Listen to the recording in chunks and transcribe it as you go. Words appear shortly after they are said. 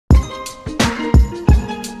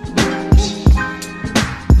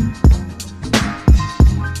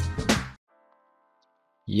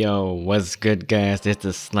Yo, what's good, guys? It's the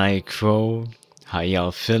Theslykrow. How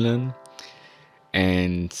y'all feeling?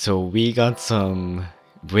 And so we got some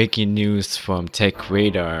breaking news from Tech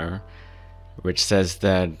Radar, which says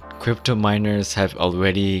that Cryptominers have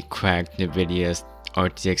already cracked NVIDIA's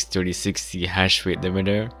RTX 3060 hash rate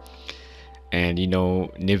limiter. And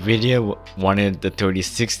NVIDIA wanted the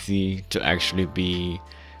 3060 to actually be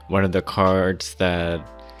one of the cards that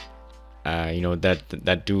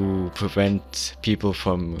that do prevent people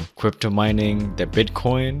from crypto mining the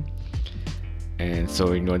Bitcoin. And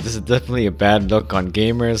so this is definitely a bad look on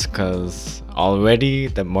gamers, because already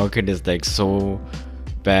the market is like so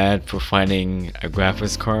bad for finding a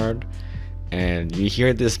graphics card. And you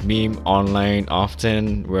hear this meme online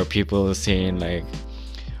often where people are saying like,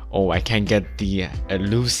 oh, I can't get the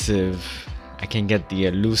elusive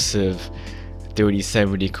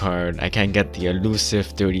 3070 card, I can't get the elusive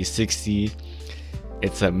 3060.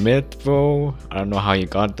 It's a myth, bro. I don't know how you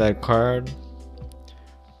got that card.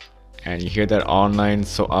 And you hear that online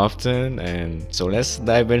so often. And so let's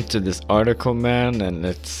dive into this article, man, and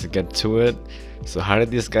let's get to it. So how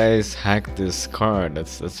did these guys hack this card?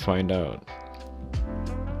 Let's find out.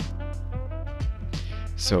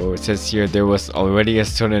 So it says here there was already a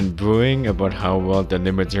certain brewing about how well the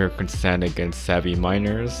limiter could stand against savvy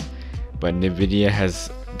miners, but NVIDIA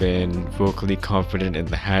has been vocally confident in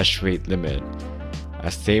the hash rate limit.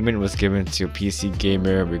 A statement was given to PC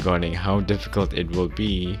Gamer regarding how difficult it will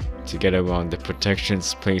be to get around the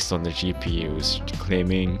protections placed on the GPUs,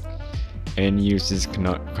 claiming end users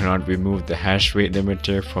cannot remove the hash rate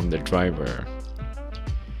limiter from the driver.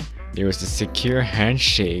 There was a secure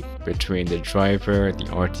handshake between the driver, the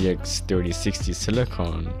RTX 3060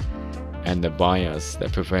 silicon, and the BIOS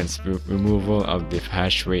that prevents removal of the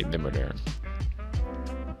hash rate limiter.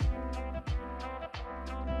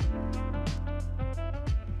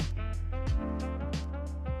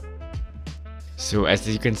 So as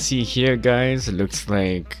you can see here, guys, it looks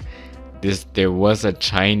like there was a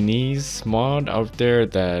Chinese mod out there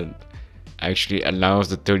that actually allows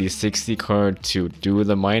the 3060 card to do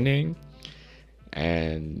the mining.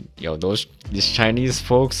 And these Chinese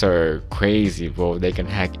folks are crazy, bro. They can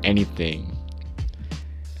hack anything.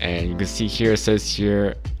 And you can see here, it says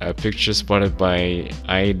here, a picture spotted by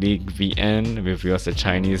iLeagueVN reveals a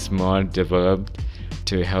Chinese mod developed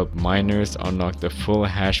to help miners unlock the full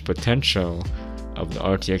hash potential of the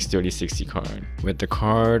RTX 3060 card, with the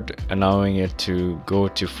card allowing it to go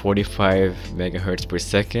to 45 megahertz per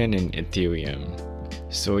second in Ethereum.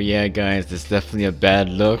 So yeah, guys, it's definitely a bad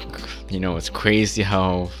look. It's crazy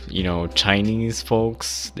how Chinese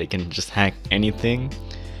folks, they can just hack anything.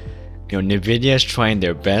 NVIDIA is trying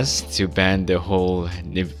their best to ban the whole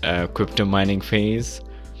crypto mining phase,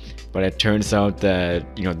 but it turns out that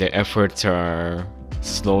their efforts are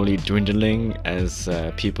slowly dwindling as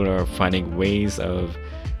people are finding ways of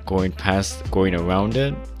going around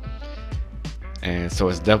it. And so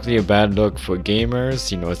it's definitely a bad look for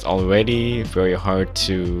gamers. It's already very hard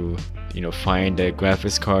to find a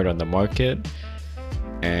graphics card on the market.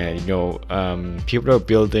 And people are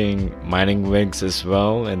building mining rigs as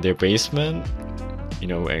well in their basement,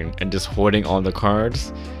 and just hoarding all the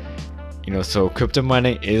cards. So crypto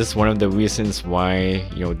mining is one of the reasons why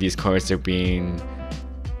these cards are being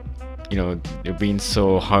they're being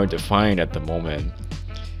so hard to find at the moment.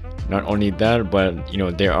 Not only that, but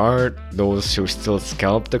there are those who still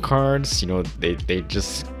scalp the cards. They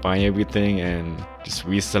just buy everything and just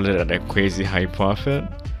resell it at a crazy high profit.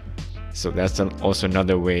 So that's also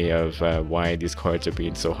another way of why these cards are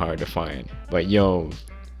being so hard to find. But yo,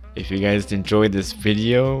 if you guys enjoyed this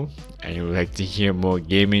video and you would like to hear more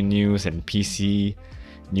gaming news and PC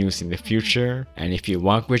news in the future, and if you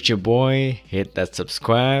walk with your boy, hit that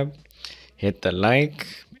subscribe, hit the like,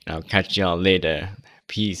 and I'll catch y'all later.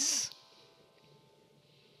 Peace.